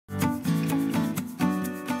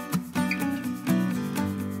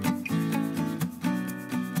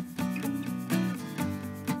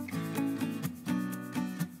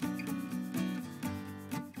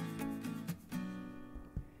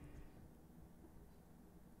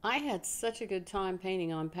I had such a good time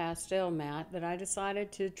painting on Pastelmat that I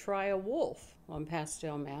decided to try a wolf on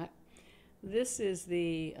Pastelmat. This is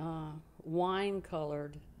the wine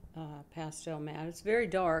colored Pastelmat. It's very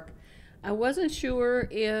dark. I wasn't sure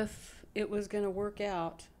if it was going to work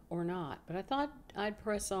out or not, but I thought I'd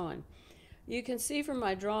press on. You can see from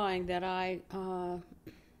my drawing that I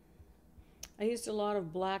used a lot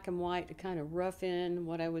of black and white to kind of rough in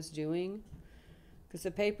what I was doing because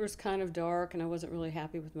the paper's kind of dark and I wasn't really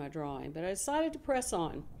happy with my drawing, but I decided to press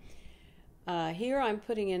on. Here I'm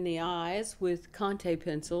putting in the eyes with Conte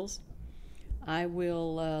pencils. I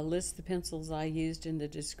will list the pencils I used in the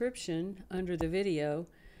description under the video,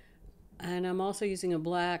 and I'm also using a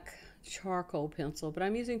black charcoal pencil, but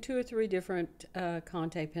I'm using 2 or 3 different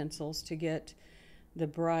Conte pencils to get the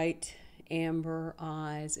bright amber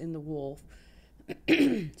eyes in the wolf.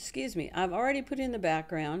 Excuse me. I've already put in the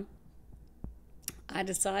background. I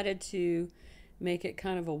decided to make it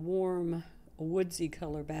kind of a warm, woodsy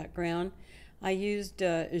color background. I used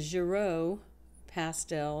Girault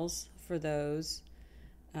Pastels for those,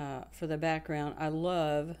 for the background. I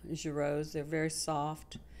love Girouds. They're very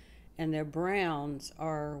soft, and their browns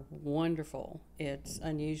are wonderful. It's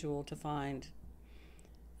unusual to find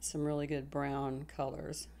some really good brown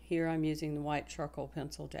colors. Here I'm using the white charcoal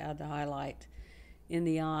pencil to add the highlight in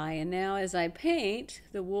the eye. And now as I paint,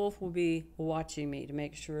 the wolf will be watching me to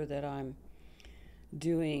make sure that I'm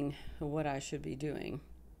doing what I should be doing.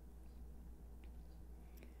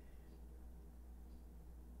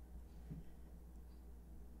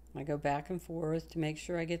 I go back and forth to make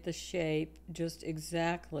sure I get the shape just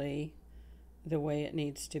exactly the way it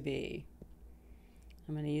needs to be.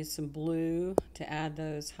 I'm going to use some blue to add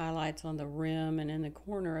those highlights on the rim and in the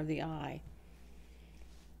corner of the eye.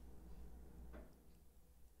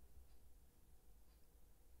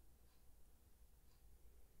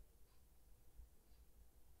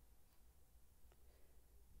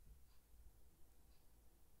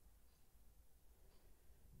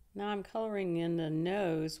 Now I'm coloring in the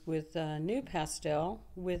nose with new pastel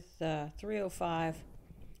with 305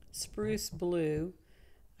 spruce blue.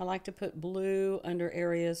 I like to put blue under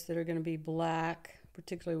areas that are going to be black,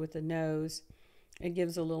 particularly with the nose. It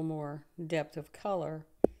gives a little more depth of color.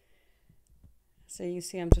 So you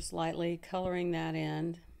see I'm just lightly coloring that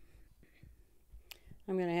in.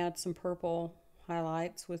 I'm going to add some purple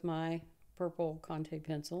highlights with my purple Conte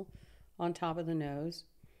pencil on top of the nose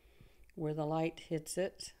where the light hits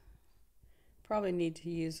it. Probably need to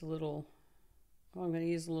use a little, I'm going to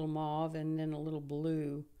use a little mauve and then a little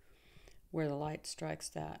blue where the light strikes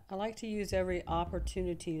that. I like to use every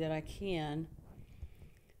opportunity that I can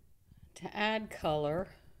to add color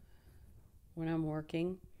when I'm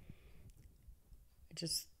working. I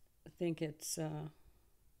just think it's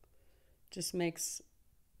just makes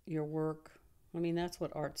your work, I mean, that's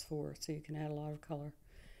what art's for, so you can add a lot of color.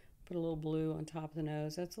 Put a little blue on top of the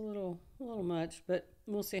nose. That's a little much, but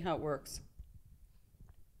we'll see how it works.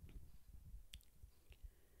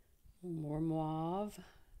 More mauve.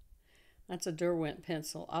 That's a Derwent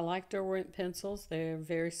pencil. I like Derwent pencils. They're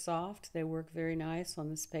very soft. They work very nice on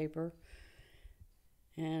this paper.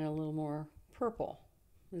 And a little more purple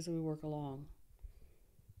as we work along.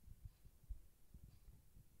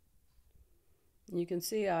 You can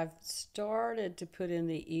see I've started to put in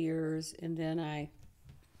the ears and then I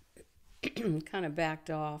kind of backed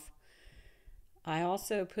off. I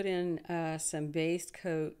also put in some base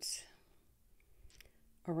coats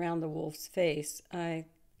around the wolf's face. I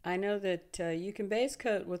know that you can base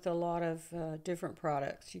coat with a lot of different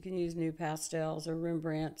products. You can use new pastels or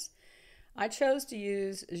Rembrandts. I chose to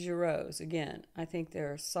use Girouds. Again, I think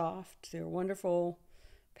they're soft. They're wonderful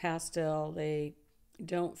pastel. They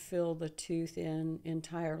don't fill the tooth in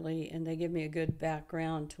entirely, and they give me a good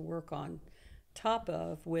background to work on top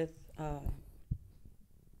of with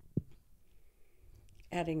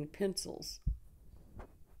adding pencils.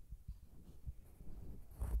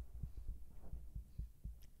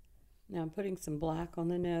 Now I'm putting some black on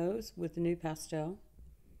the nose with the new pastel.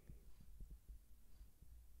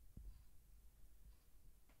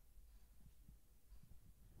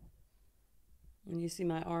 And you see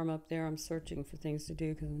my arm up there, I'm searching for things to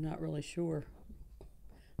do because I'm not really sure.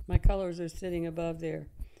 My colors are sitting above there.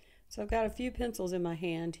 So I've got a few pencils in my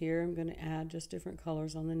hand here. I'm going to add just different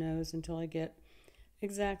colors on the nose until I get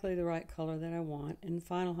exactly the right color that I want. And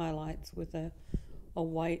final highlights with a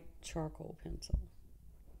white charcoal pencil.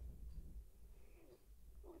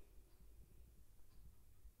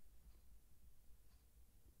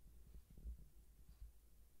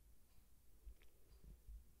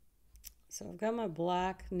 So I've got my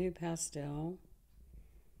black new pastel.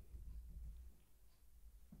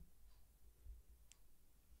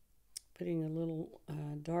 putting a little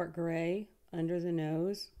dark gray under the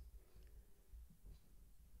nose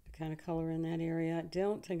to kind of color in that area. I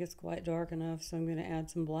don't think it's quite dark enough, so I'm going to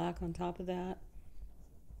add some black on top of that.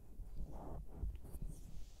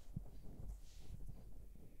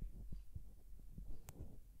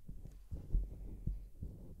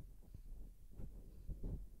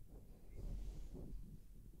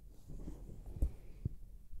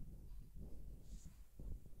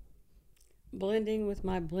 Blending with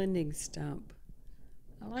my blending stump.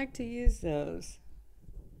 I like to use those,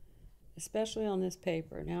 especially on this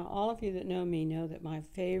paper. Now, all of you that know me know that my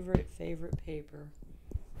favorite paper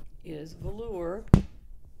is velour.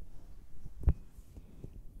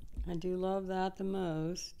 I do love that the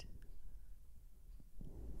most.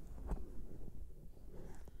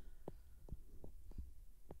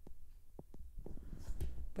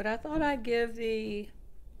 But I thought I'd give the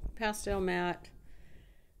Pastelmat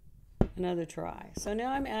another try. So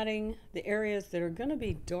now I'm adding the areas that are going to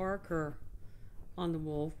be darker on the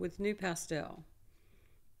wolf with NuPastel.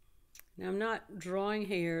 Now I'm not drawing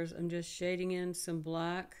hairs, I'm just shading in some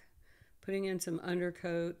black, putting in some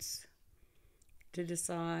undercoats to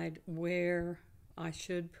decide where I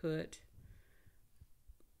should put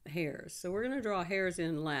hairs. So we're going to draw hairs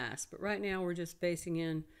in last, but right now we're just basing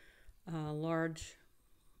in large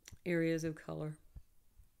areas of color.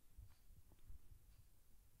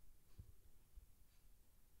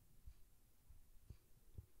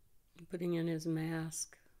 Putting in his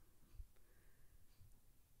mask.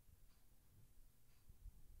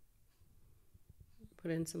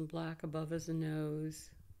 Put in some black above his nose.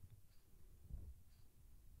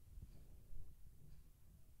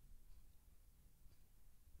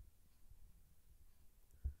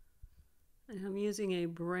 And I'm using a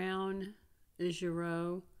brown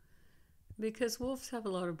Girault because wolves have a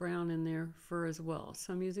lot of brown in their fur as well.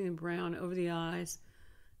 So I'm using a brown over the eyes,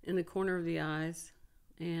 in the corner of the eyes.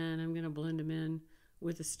 And I'm going to blend them in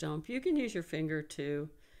with a stump. You can use your finger too.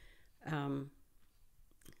 I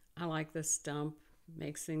like the stump.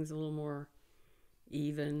 Makes things a little more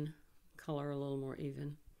even, color a little more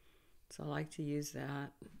even. So I like to use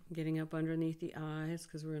that. Getting up underneath the eyes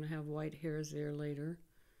because we're going to have white hairs there later.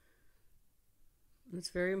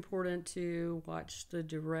 It's very important to watch the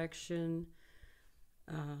direction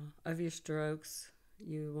of your strokes.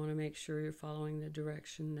 You want to make sure you're following the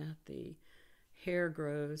direction that the hair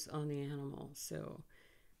grows on the animal. So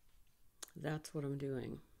that's what I'm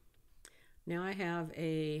doing. Now I have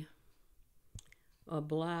a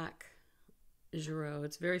black Girault.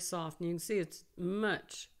 It's very soft, and you can see it's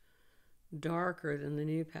much darker than the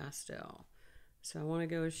NuPastel. So I want to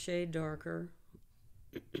go a shade darker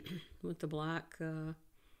with the black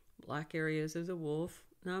areas of the wolf.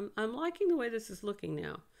 Now I'm liking the way this is looking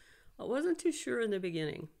now. I wasn't too sure in the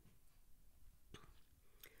beginning.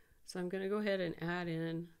 So I'm going to go ahead and add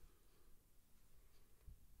in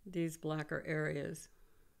these blacker areas.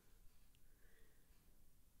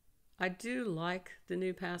 I do like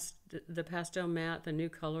the Pastelmat, the new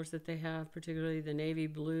colors that they have, particularly the navy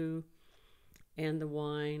blue and the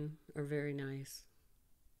wine are very nice.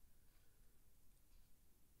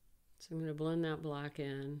 So I'm going to blend that black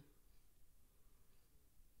in.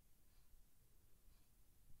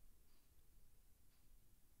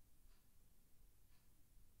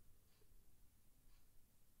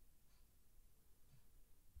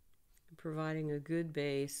 Providing a good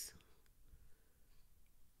base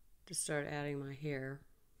to start adding my hair.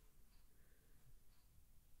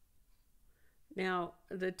 Now,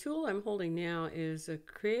 the tool I'm holding now is a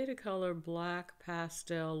Cretacolor black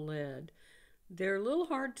pastel lead. They're a little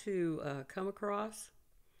hard to come across,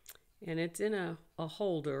 and it's in a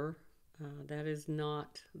holder. That is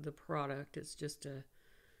not the product. It's just a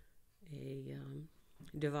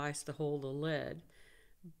device to hold the lead.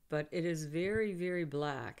 But it is very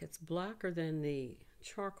black. It's blacker than the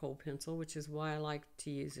charcoal pencil, which is why I like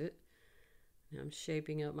to use it. Now I'm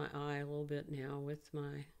shaping up my eye a little bit now with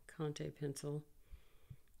my Conte pencil.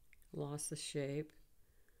 Lost the shape.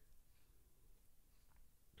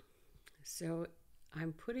 So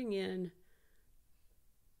I'm putting in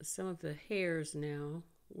some of the hairs now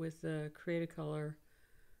with the Cretacolor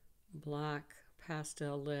black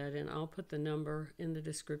pastel lead, and I'll put the number in the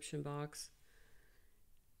description box.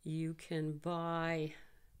 You can buy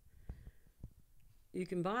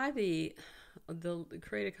the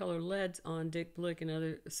Cretacolor leads on Dick Blick and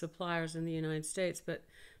other suppliers in the United States, but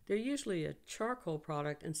they're usually a charcoal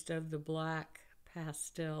product instead of the black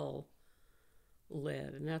pastel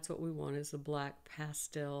lead, and that's what we want, is the black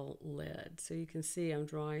pastel lead. So you can see I'm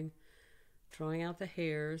drawing out the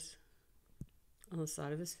hairs on the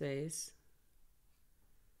side of his face.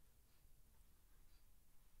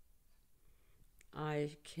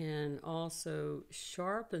 I can also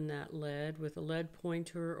sharpen that lead with a lead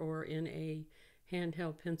pointer or in a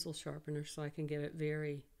handheld pencil sharpener so I can get it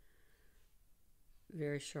very,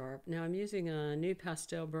 very sharp. Now I'm using a new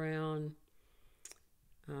pastel brown.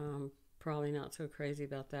 Probably not so crazy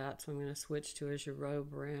about that, so I'm going to switch to a Girault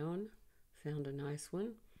brown. Found a nice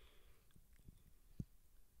one.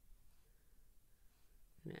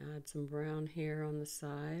 I'm going to add some brown hair on the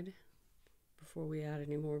side before we add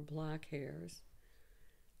any more black hairs.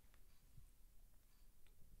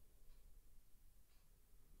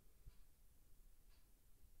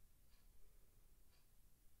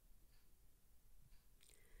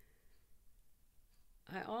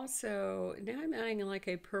 I also, now I'm adding like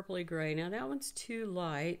a purpley gray. Now that one's too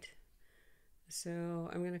light, so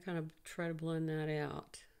I'm going to kind of try to blend that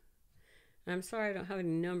out. And I'm sorry I don't have any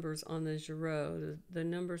numbers on the Girault. The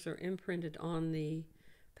numbers are imprinted on the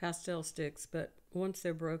pastel sticks, but once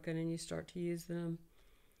they're broken and you start to use them,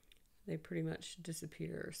 they pretty much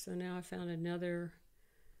disappear. So now I found another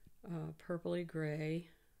purpley gray.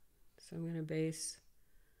 So I'm going to base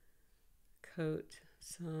coat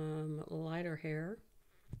some lighter hair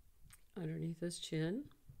underneath his chin.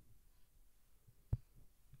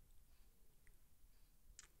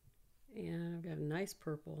 And I've got a nice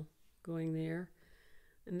purple going there.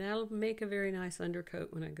 And that'll make a very nice undercoat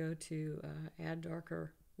when I go to add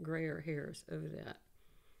darker, grayer hairs over that.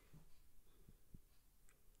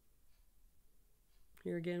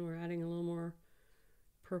 Here again, we're adding a little more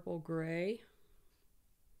purple gray.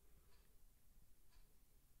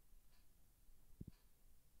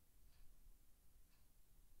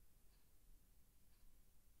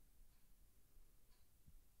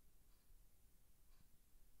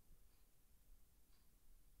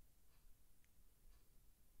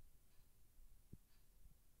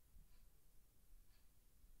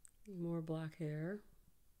 More black hair,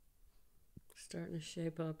 starting to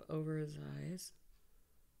shape up over his eyes.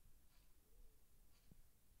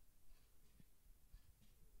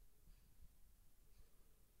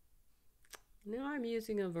 Now I'm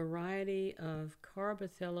using a variety of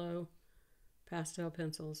CarbOthello Pastel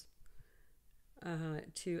Pencils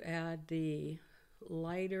to add the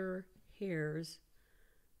lighter hairs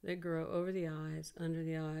that grow over the eyes, under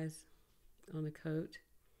the eyes, on the coat.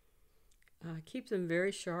 Keep them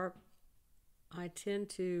very sharp. I tend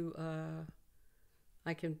to,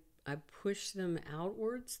 I push them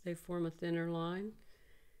outwards. They form a thinner line.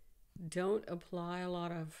 Don't apply a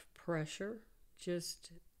lot of pressure.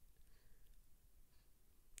 Just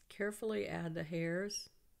carefully add the hairs.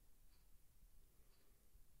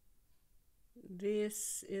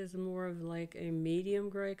 This is more of like a medium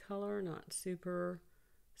gray color, not super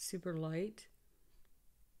light.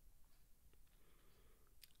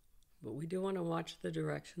 But we do want to watch the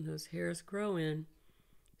direction those hairs grow in.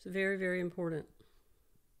 It's very, very important.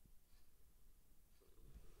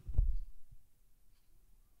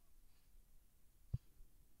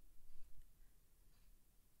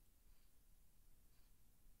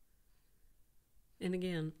 And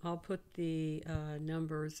again, I'll put the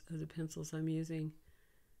numbers of the pencils I'm using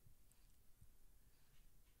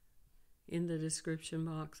in the description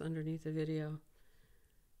box underneath the video.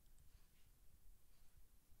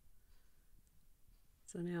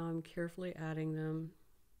 So now I'm carefully adding them.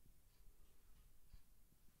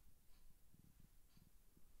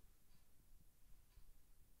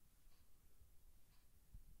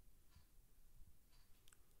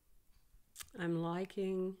 I'm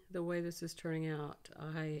liking the way this is turning out.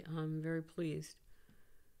 I'm very pleased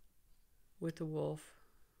with the wolf.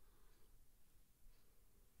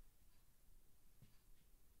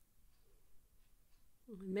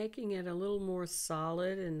 I'm making it a little more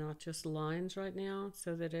solid and not just lines right now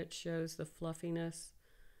so that it shows the fluffiness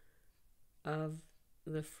of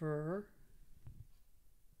the fur.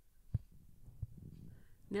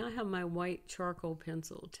 Now I have my white charcoal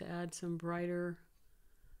pencil to add some brighter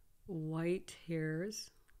white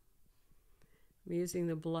hairs. I'm using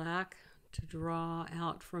the black to draw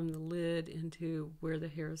out from the lid into where the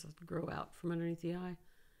hairs grow out from underneath the eye.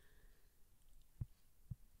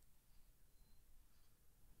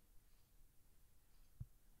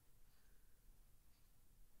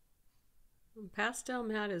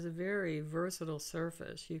 Pastelmat is a very versatile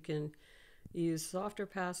surface. You can use softer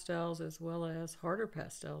pastels as well as harder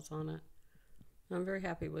pastels on it. I'm very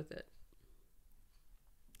happy with it.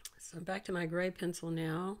 So back to my gray pencil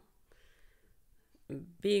now.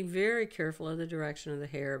 Being very careful of the direction of the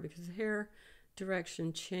hair because the hair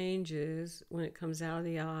direction changes when it comes out of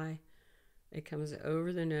the eye. It comes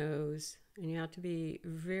over the nose, and you have to be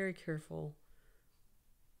very careful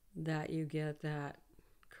that you get that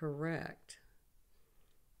correct.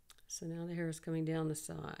 So now the hair is coming down the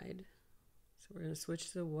side. So we're going to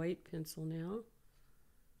switch to the white pencil now.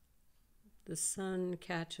 The sun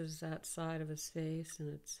catches that side of his face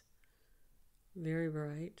and it's very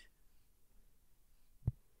bright.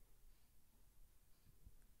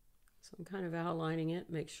 So I'm kind of outlining it,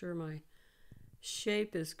 make sure my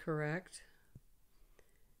shape is correct.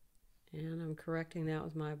 And I'm correcting that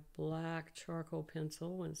with my black charcoal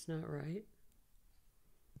pencil when it's not right.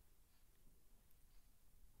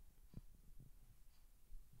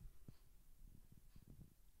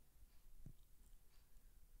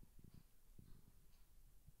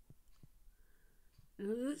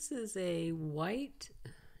 Now this is a white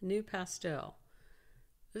new pastel.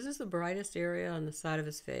 This is the brightest area on the side of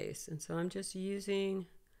his face, and so I'm just using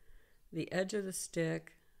the edge of the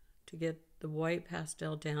stick to get the white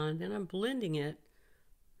pastel down. Then I'm blending it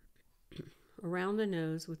around the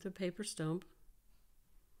nose with the paper stump.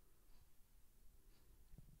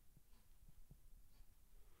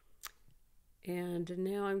 And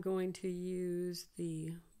now I'm going to use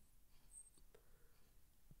the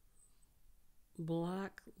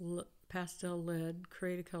black pastel lead,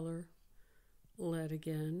 Cretacolor lead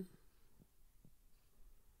again.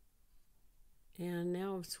 And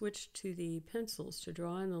now I've switched to the pencils to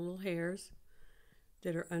draw in the little hairs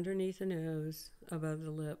that are underneath the nose, above the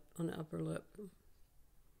lip, on the upper lip.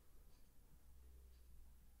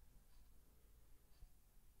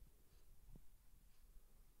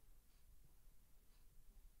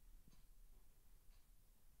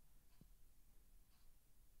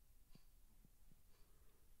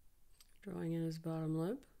 Drawing in his bottom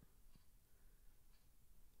lip,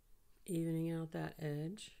 evening out that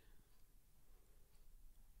edge.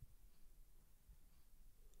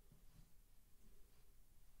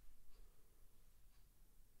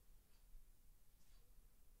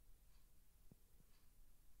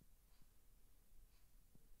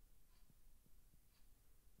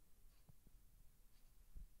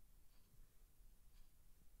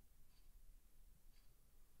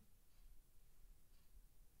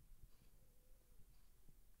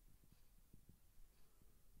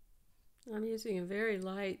 I'm using a very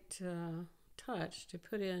light touch to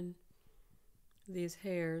put in these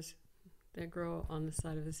hairs that grow on the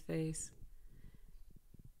side of his face.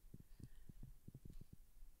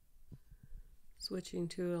 Switching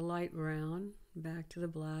to a light brown, back to the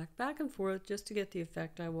black, back and forth just to get the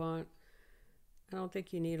effect I want. I don't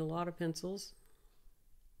think you need a lot of pencils.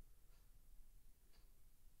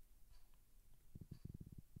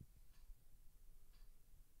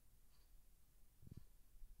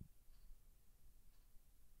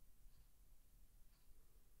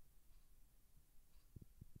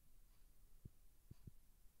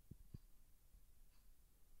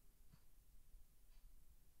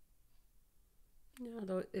 Now,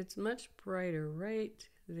 though, it's much brighter right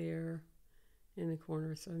there in the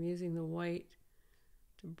corner, so I'm using the white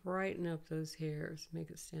to brighten up those hairs,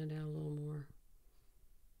 make it stand out a little more.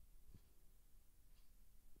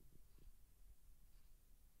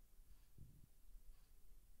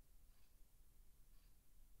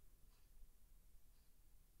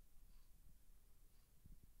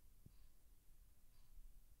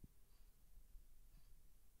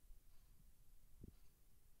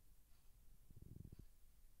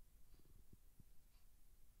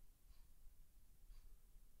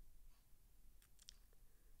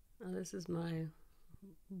 Now this is my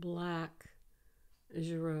black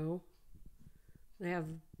Girault. They have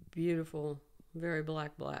beautiful, very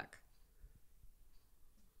black.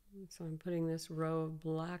 So I'm putting this row of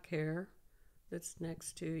black hair that's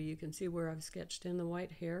next to, you can see where I've sketched in the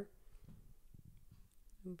white hair.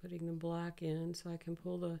 I'm putting the black in so I can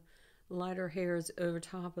pull the lighter hairs over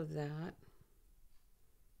top of that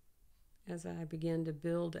as I begin to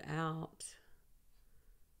build out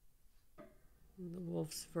the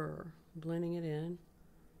wolf's fur, blending it in.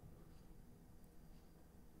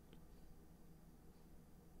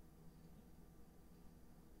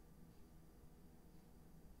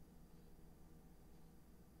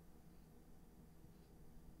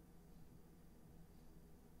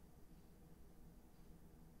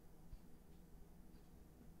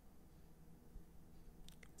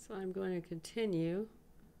 So I'm going to continue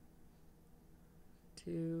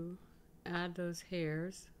to add those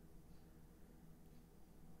hairs.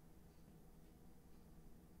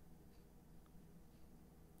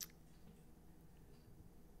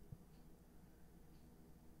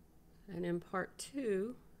 And in part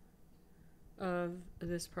 2 of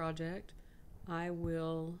this project, I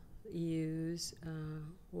will use,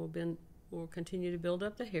 we'll continue to build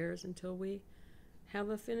up the hairs until we have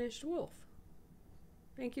a finished wolf.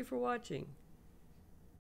 Thank you for watching.